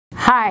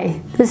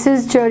Hi, this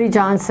is Jody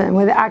Johnson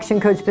with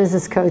ActionCOACH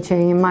Business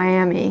Coaching in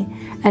Miami,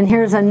 and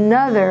here's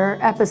another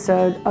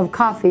episode of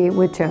Coffee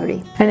with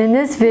Jody. And in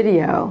this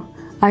video,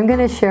 I'm going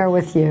to share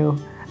with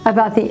you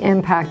about the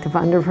impact of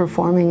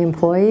underperforming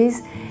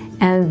employees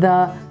and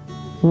the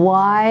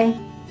why,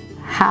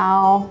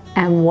 how,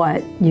 and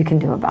what you can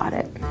do about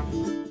it.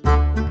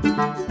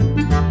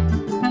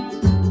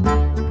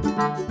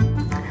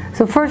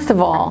 So first of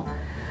all,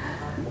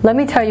 let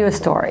me tell you a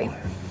story.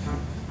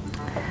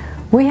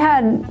 We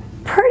had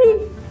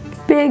pretty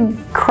big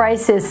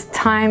crisis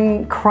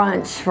time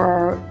crunch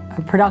for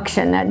a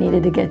production that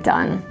needed to get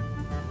done.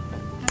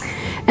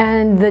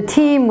 And the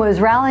team was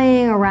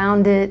rallying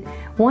around it.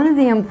 One of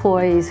the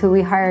employees who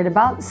we hired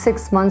about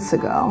 6 months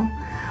ago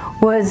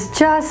was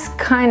just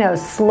kind of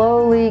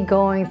slowly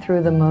going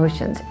through the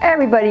motions.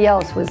 Everybody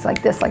else was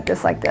like this, like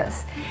this, like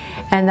this.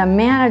 And the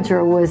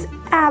manager was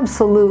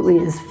absolutely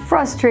as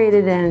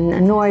frustrated and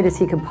annoyed as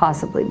he could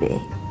possibly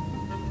be.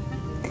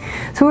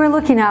 So we're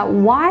looking at,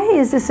 why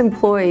is this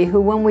employee,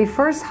 who when we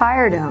first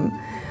hired him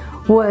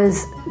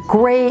was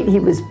great, he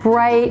was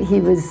bright, he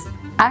was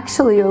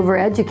actually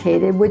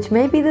overeducated, which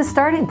may be the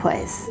starting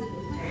place.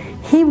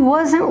 He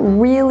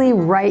wasn't really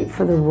right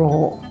for the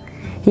role.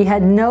 He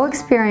had no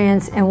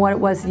experience in what it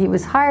was that he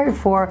was hired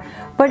for,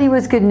 but he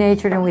was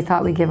good-natured and we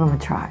thought we'd give him a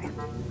try.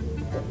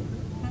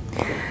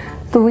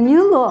 But when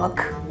you look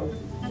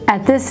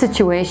at this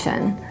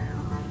situation,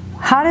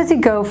 how does it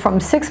go from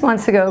 6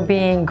 months ago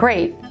being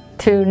great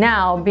to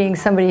now being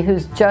somebody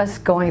who's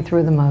just going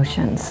through the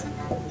motions?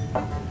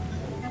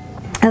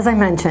 As I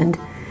mentioned,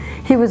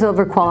 he was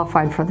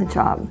overqualified for the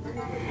job.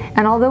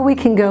 And although we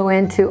can go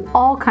into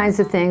all kinds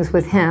of things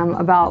with him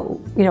about,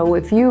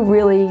 if you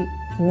really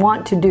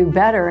want to do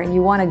better and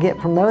you want to get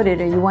promoted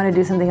or you want to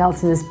do something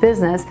else in this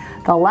business,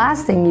 the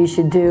last thing you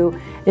should do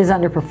is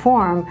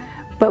underperform.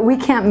 But we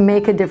can't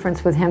make a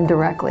difference with him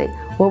directly.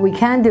 What we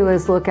can do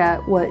is look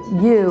at what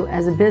you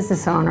as a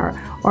business owner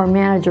or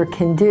manager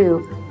can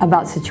do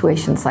about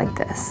situations like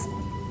this.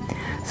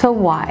 So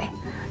why?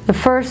 The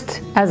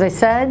first, as I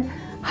said,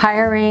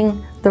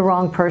 hiring the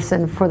wrong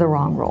person for the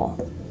wrong role.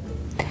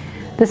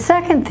 The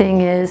second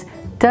thing is,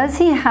 does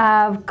he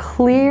have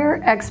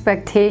clear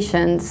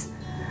expectations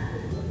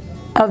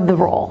of the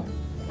role?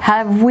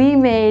 Have we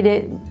made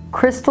it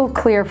crystal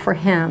clear for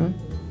him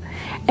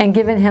and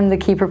given him the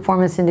key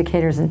performance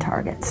indicators and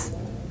targets?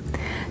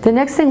 The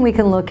next thing we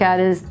can look at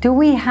is, do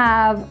we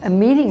have a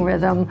meeting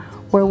rhythm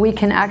where we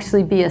can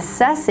actually be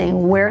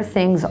assessing where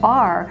things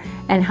are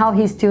and how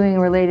he's doing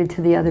related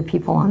to the other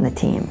people on the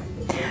team?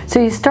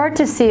 So you start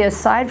to see,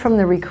 aside from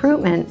the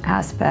recruitment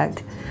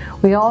aspect,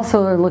 we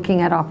also are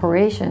looking at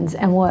operations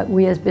and what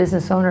we as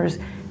business owners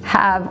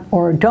have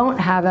or don't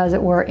have, as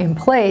it were, in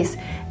place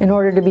in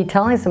order to be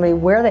telling somebody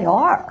where they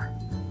are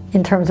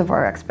in terms of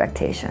our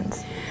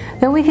expectations.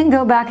 Then we can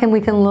go back and we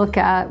can look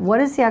at, what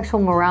is the actual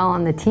morale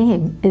on the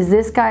team? Is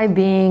this guy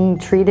being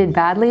treated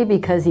badly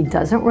because he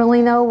doesn't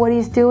really know what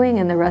he's doing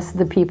and the rest of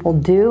the people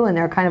do, and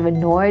they're kind of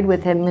annoyed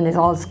with him and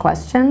all his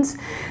questions?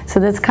 So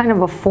that's kind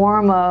of a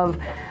form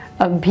of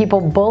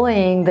people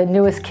bullying the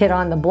newest kid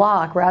on the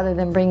block rather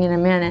than bringing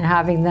them in and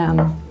having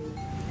them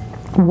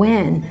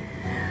win.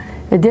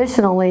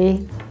 Additionally,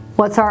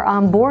 what's our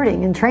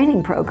onboarding and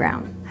training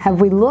program?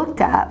 Have we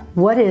looked at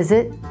what is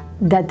it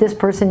that this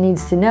person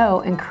needs to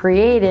know and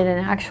created an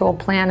actual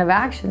plan of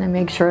action and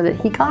make sure that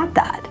he got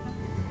that?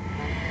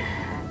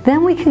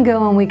 Then we can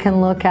go and we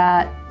can look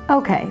at,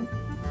 okay,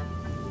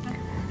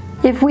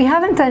 if we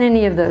haven't done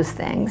any of those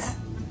things,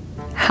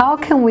 how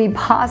can we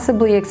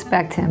possibly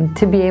expect him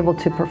to be able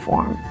to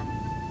perform?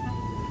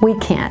 We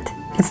can't.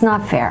 It's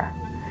not fair.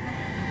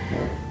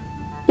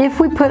 If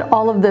we put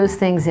all of those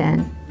things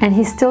in and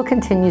he still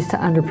continues to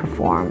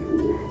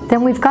underperform,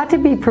 then we've got to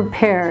be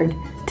prepared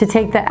to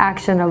take the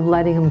action of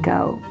letting him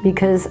go,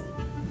 because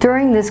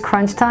during this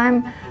crunch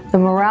time, the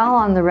morale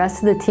on the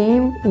rest of the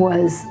team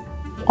was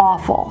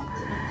awful.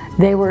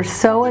 They were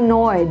so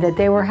annoyed that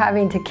they were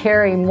having to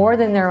carry more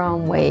than their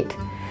own weight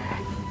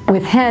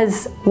with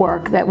his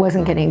work that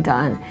wasn't getting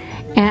done.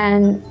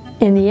 And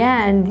in the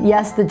end,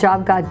 yes, the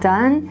job got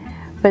done,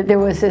 but there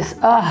was this,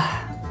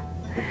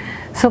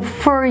 So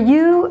for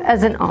you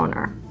as an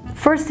owner,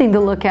 first thing to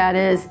look at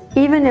is,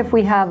 even if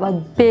we have a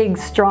big,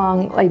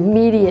 strong,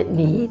 immediate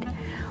need,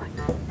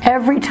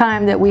 every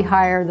time that we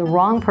hire the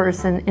wrong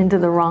person into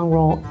the wrong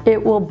role,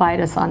 it will bite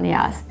us on the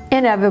ass,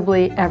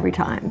 inevitably, every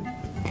time.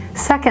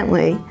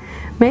 Secondly,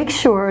 make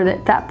sure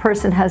that that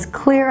person has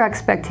clear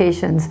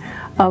expectations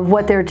of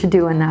what they're to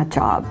do in that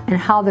job and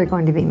how they're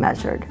going to be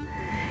measured.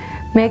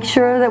 Make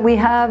sure that we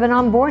have an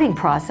onboarding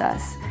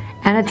process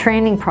and a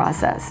training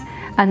process,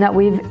 and that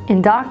we've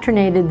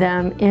indoctrinated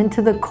them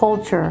into the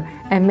culture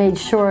and made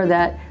sure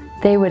that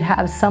they would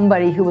have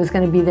somebody who was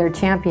going to be their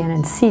champion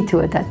and see to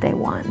it that they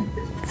won.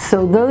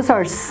 So those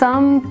are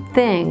some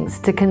things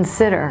to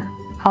consider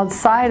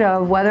outside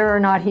of whether or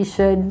not he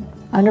should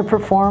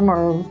underperform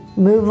or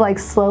move like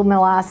slow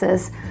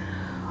molasses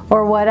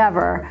or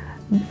whatever.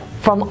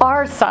 From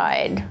our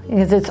side,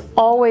 because it's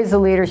always a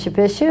leadership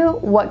issue,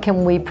 what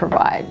can we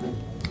provide?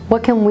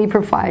 What can we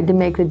provide to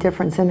make the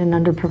difference in an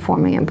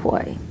underperforming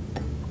employee?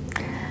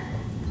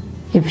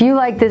 If you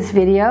like this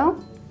video,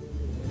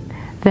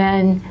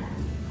 then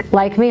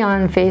like me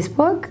on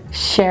Facebook,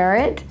 share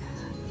it,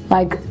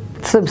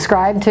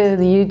 subscribe to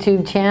the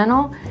YouTube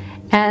channel,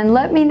 and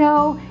let me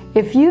know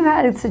if you've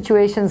had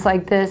situations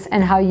like this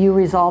and how you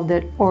resolved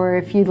it, or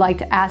if you'd like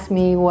to ask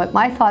me what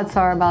my thoughts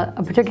are about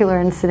a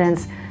particular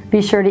incident.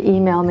 Be sure to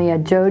email me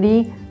at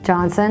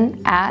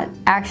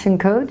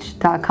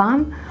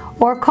jodyjohnson@actioncoach.com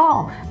or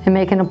call and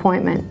make an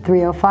appointment.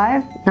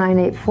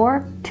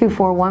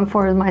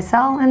 305-984-2414 is my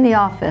cell, and the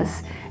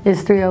office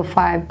is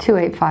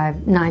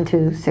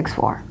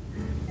 305-285-9264.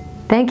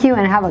 Thank you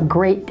and have a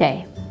great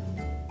day.